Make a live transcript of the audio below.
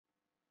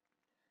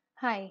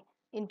Hi,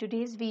 in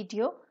today's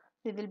video,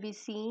 we will be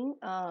seeing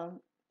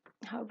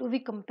how do we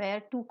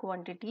compare two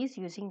quantities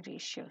using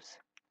ratios.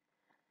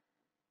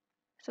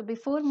 So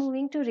before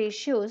moving to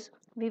ratios,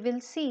 we will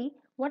see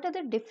what are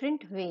the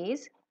different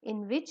ways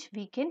in which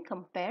we can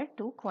compare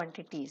two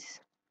quantities.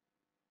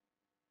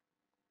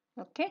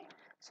 Okay,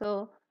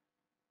 so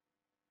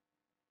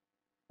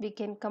we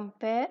can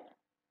compare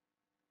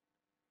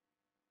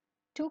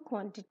two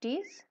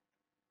quantities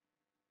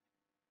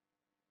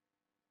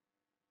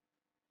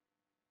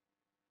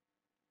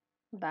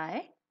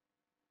by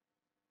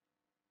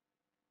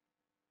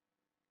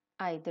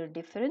either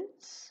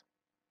difference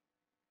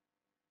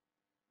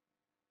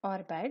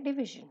or by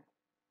division.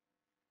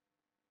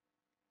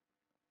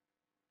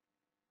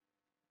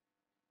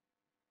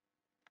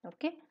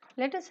 Okay,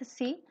 let us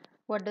see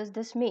what does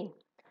this mean.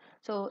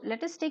 So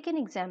let us take an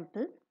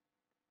example.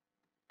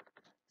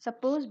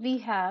 Suppose we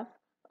have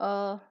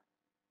a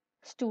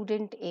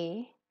student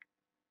A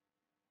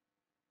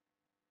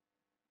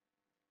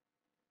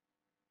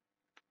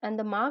and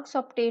the marks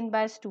obtained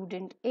by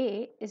student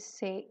A is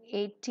say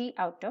 80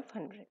 out of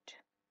 100.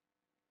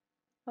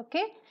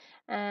 Okay,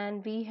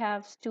 and we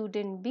have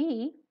student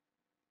B.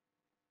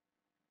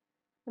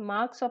 The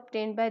marks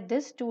obtained by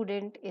this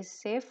student is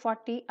say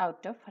 40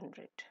 out of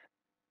 100.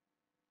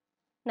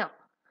 Now,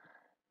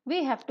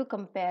 we have to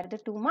compare the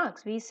two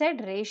marks. We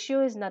said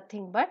ratio is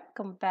nothing but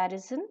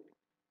comparison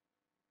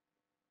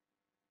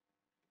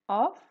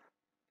of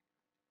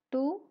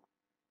two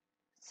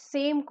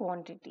same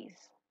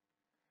quantities.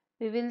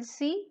 We will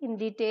see in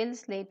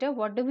details later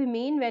what do we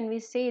mean when we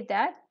say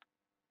that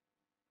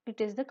it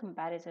is the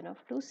comparison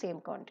of two same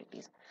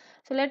quantities.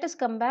 So let us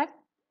come back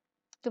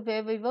to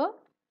where we were.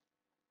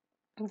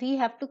 We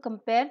have to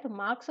compare the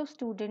marks of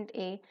student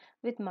A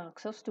with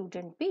marks of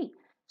student B.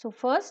 So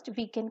first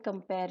we can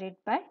compare it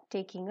by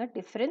taking a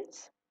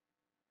difference,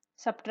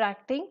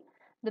 subtracting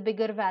the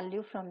bigger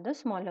value from the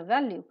smaller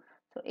value.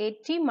 So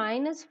 80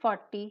 minus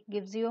 40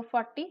 gives you a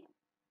 40.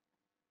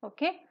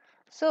 Okay,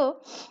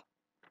 so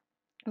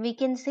we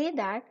can say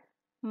that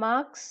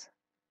marks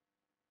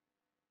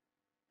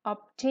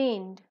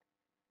obtained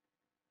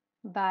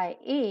by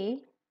A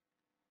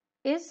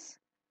is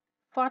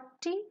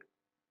 40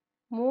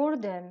 more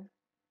than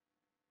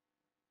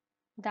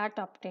that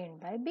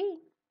obtained by B.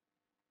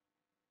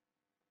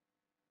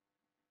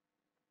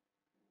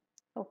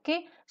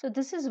 Okay, so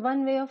this is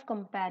one way of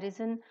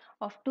comparison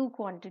of two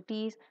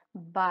quantities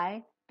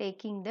by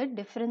taking the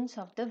difference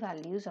of the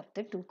values of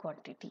the two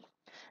quantity.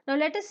 Now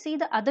let us see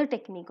the other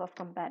technique of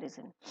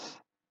comparison.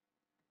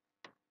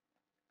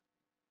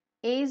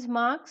 A's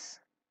marks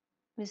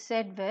we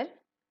said were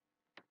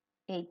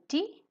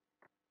 80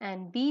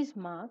 and B's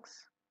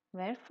marks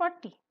were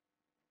 40.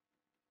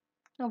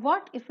 Now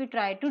what if we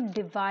try to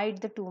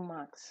divide the two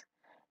marks?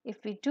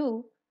 If we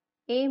do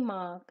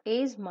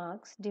A's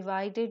marks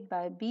divided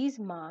by B's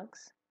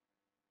marks,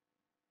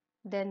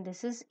 then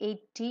this is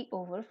 80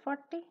 over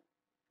 40.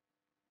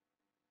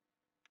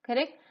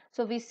 Correct?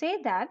 So we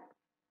say that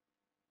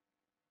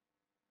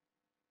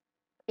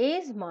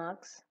A's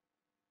marks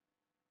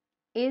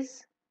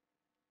is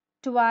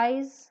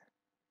twice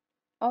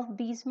of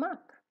B's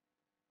mark.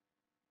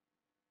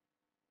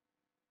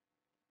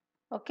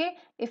 Okay,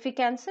 if we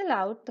cancel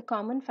out the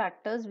common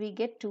factors, we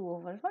get 2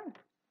 over 1.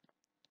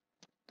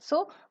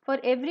 So for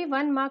every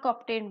 1 mark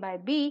obtained by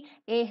B,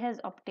 A has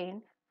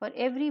obtained, for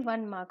every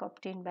 1 mark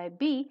obtained by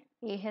B,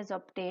 A has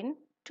obtained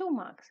 2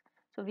 marks.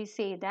 So we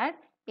say that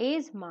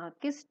A's mark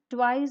is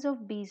twice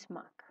of B's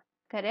mark.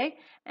 Correct?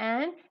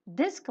 And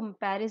this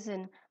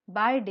comparison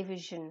by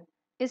division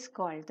is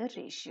called the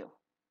ratio.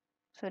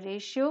 So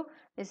ratio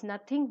is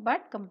nothing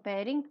but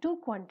comparing two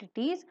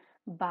quantities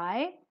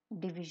by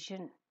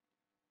division.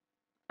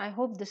 I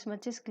hope this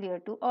much is clear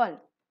to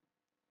all.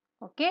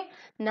 Okay,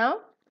 now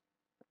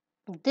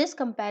this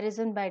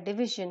comparison by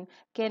division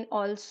can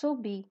also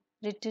be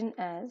written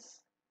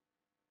as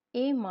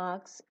A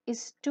marks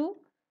is to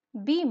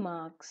B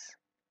marks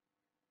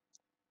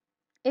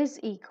is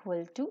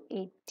equal to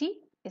 80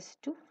 is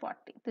to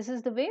 40. This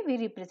is the way we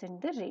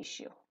represent the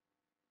ratio.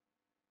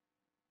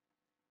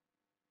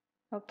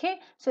 Okay,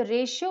 so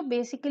ratio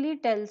basically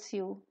tells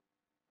you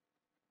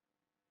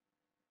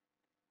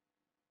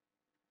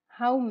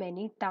how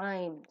many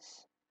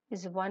times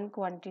is one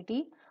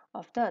quantity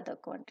of the other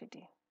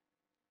quantity.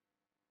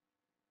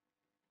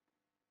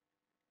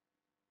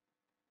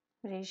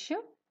 Ratio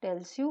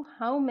tells you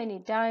how many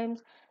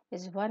times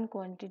is one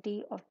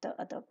quantity of the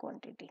other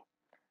quantity.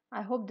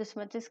 I hope this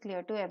much is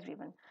clear to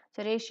everyone.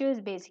 So ratio is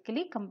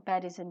basically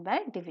comparison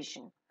by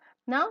division.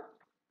 Now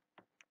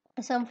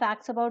some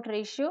facts about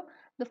ratio.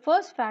 The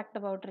first fact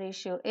about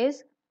ratio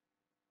is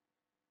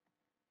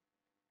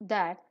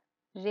that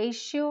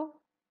ratio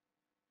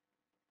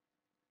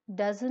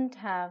doesn't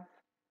have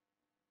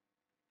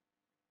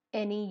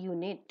any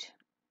unit.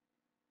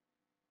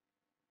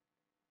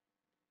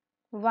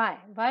 Why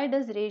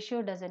does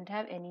ratio doesn't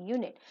have any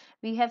unit?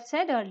 We have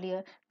said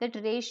earlier that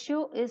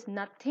ratio is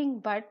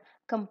nothing but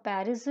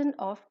comparison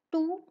of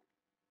two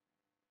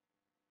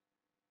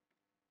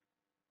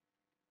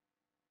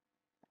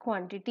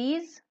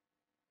quantities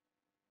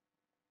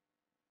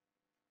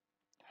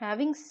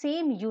having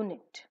same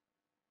unit.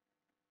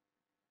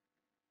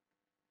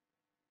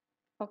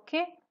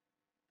 Okay,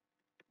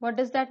 what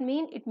does that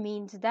mean? It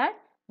means that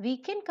we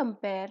can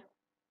compare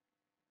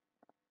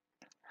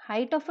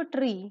height of a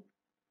tree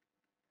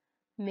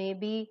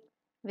maybe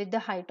with the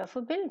height of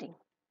a building.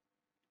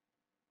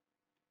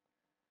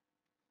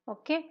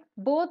 Okay,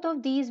 both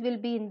of these will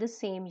be in the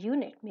same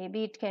unit.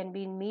 Maybe it can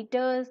be in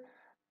meters,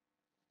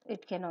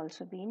 it can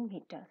also be in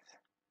meters.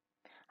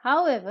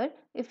 However,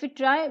 if we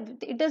try,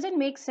 it doesn't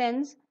make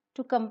sense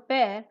to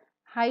compare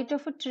height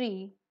of a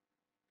tree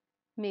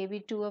maybe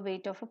to a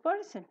weight of a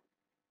person.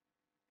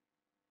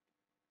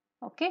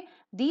 Okay,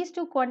 these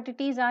two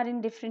quantities are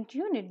in different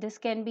unit. This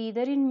can be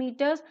either in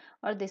meters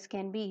or this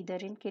can be either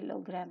in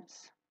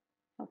kilograms.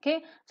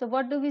 Okay, so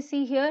what do we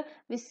see here?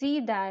 We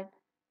see that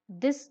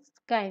this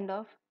kind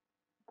of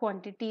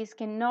quantities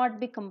cannot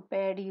be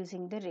compared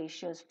using the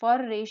ratios. For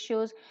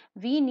ratios,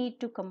 we need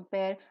to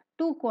compare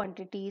two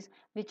quantities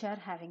which are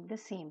having the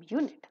same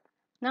unit.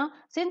 Now,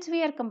 since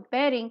we are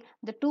comparing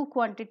the two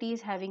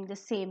quantities having the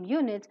same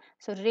units,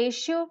 so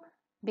ratio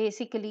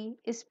basically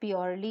is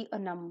purely a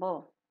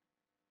number.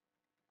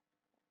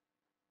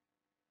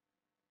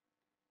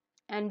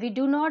 And we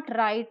do not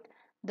write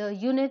the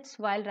units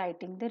while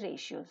writing the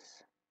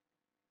ratios.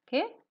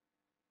 Okay?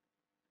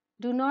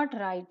 Do not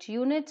write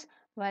units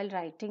while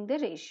writing the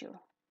ratio.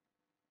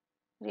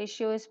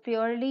 Ratio is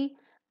purely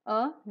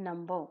a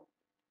number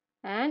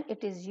and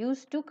it is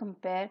used to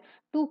compare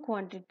two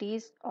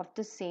quantities of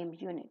the same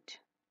unit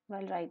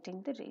while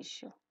writing the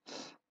ratio.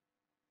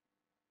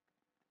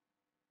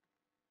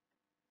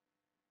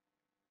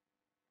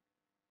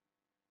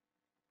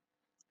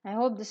 I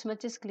hope this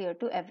much is clear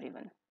to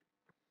everyone.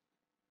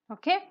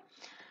 Okay.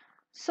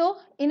 So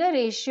in a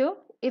ratio,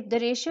 if the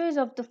ratio is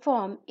of the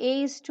form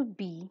A is to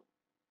B,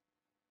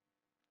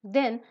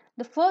 then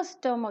the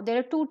first term, there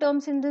are two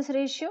terms in this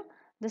ratio.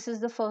 This is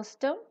the first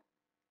term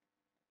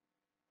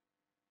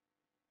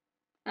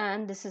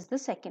and this is the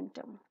second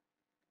term.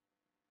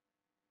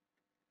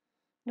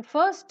 The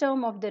first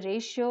term of the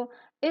ratio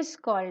is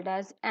called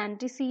as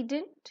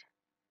antecedent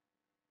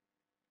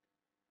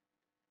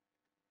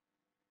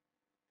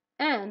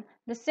and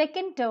the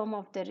second term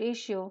of the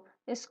ratio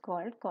is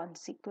called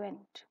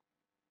consequent.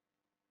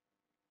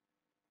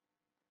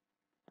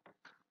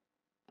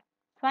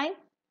 Fine.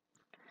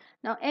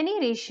 Now any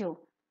ratio,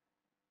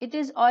 it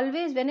is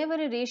always, whenever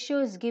a ratio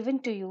is given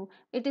to you,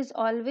 it is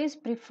always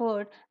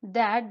preferred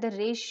that the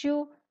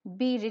ratio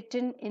be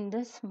written in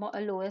the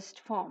lowest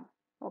form.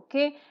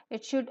 Okay,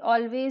 it should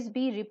always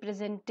be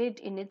represented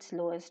in its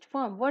lowest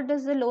form. What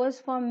does the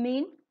lowest form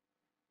mean?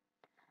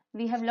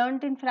 We have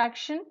learnt in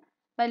fraction,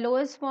 by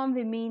lowest form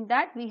we mean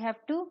that we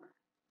have to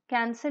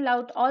cancel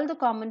out all the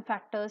common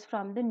factors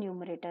from the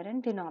numerator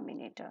and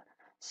denominator.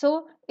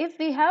 So if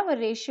we have a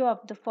ratio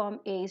of the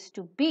form A is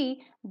to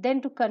B,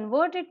 then to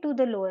convert it to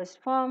the lowest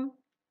form,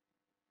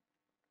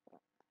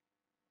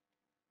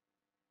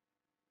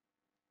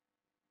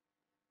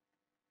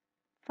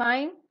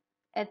 find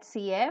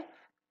HCF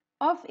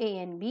of A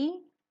and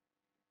B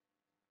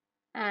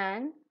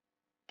and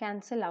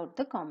cancel out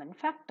the common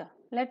factor.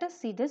 Let us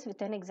see this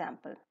with an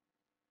example.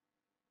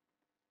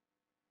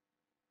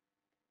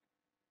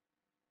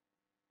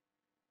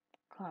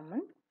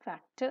 Common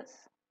factors.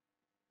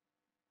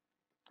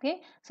 Okay,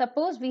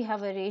 suppose we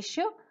have a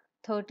ratio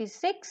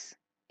 36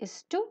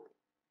 is to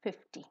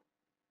 50.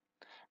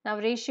 Now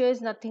ratio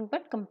is nothing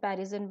but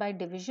comparison by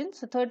division.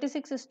 So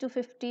 36 is to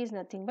 50 is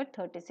nothing but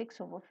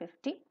 36 over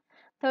 50.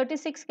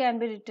 36 can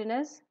be written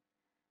as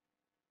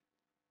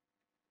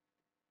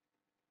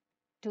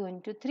 2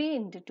 into 3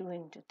 into 2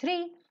 into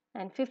 3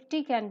 and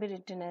 50 can be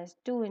written as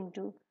 2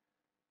 into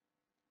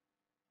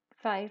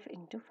 5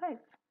 into 5.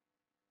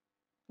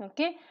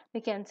 Okay,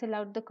 we cancel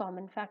out the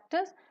common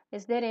factors.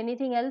 Is there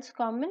anything else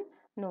common?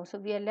 No. So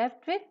we are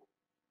left with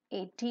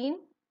 18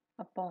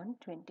 upon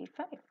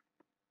 25.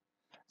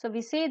 So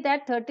we say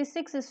that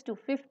 36 is to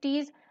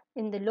 50s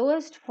in the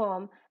lowest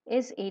form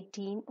is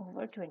 18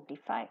 over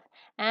 25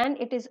 and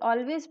it is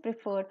always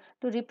preferred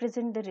to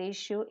represent the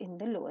ratio in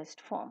the lowest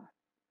form.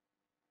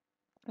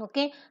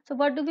 Okay, so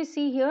what do we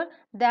see here?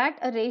 That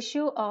a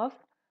ratio of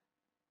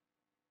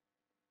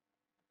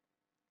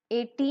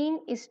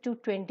 18 is to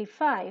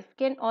 25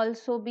 can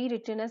also be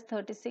written as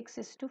 36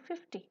 is to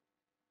 50.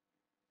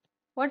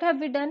 What have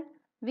we done?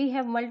 We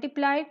have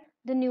multiplied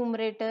the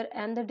numerator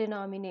and the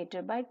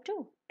denominator by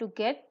 2 to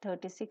get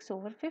 36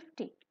 over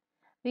 50.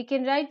 We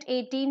can write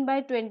 18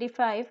 by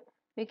 25.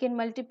 We can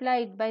multiply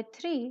it by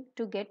 3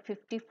 to get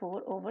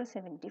 54 over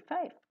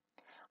 75.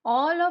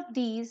 All of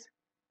these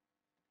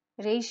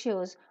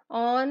ratios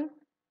on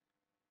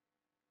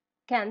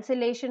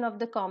cancellation of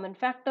the common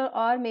factor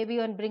or maybe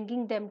on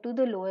bringing them to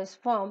the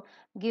lowest form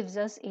gives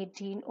us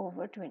 18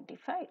 over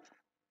 25.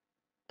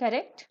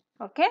 Correct?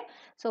 Okay.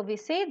 So we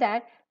say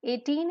that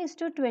 18 is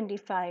to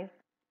 25,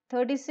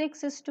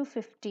 36 is to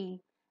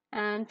 50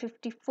 and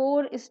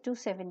 54 is to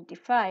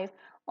 75.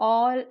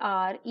 All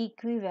are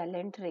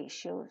equivalent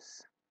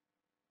ratios.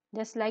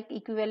 Just like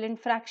equivalent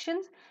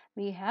fractions,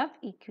 we have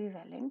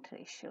equivalent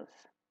ratios.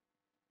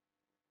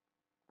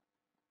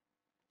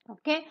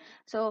 Okay,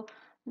 so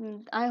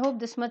I hope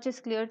this much is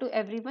clear to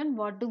everyone.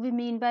 What do we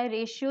mean by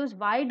ratios?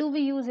 Why do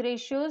we use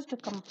ratios? To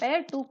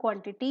compare two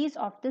quantities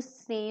of the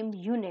same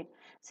unit.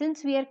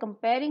 Since we are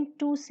comparing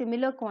two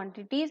similar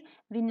quantities,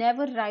 we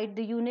never write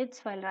the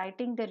units while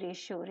writing the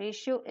ratio.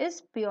 Ratio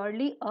is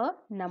purely a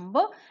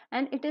number,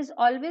 and it is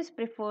always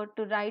preferred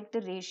to write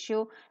the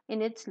ratio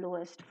in its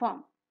lowest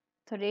form.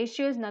 So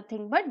ratio is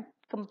nothing but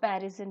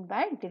comparison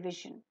by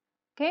division.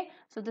 Okay,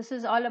 so this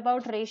is all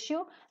about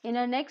ratio. In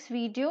our next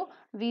video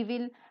we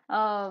will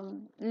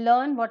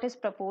learn what is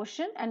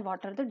proportion and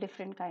what are the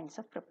different kinds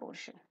of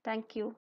proportion. Thank you.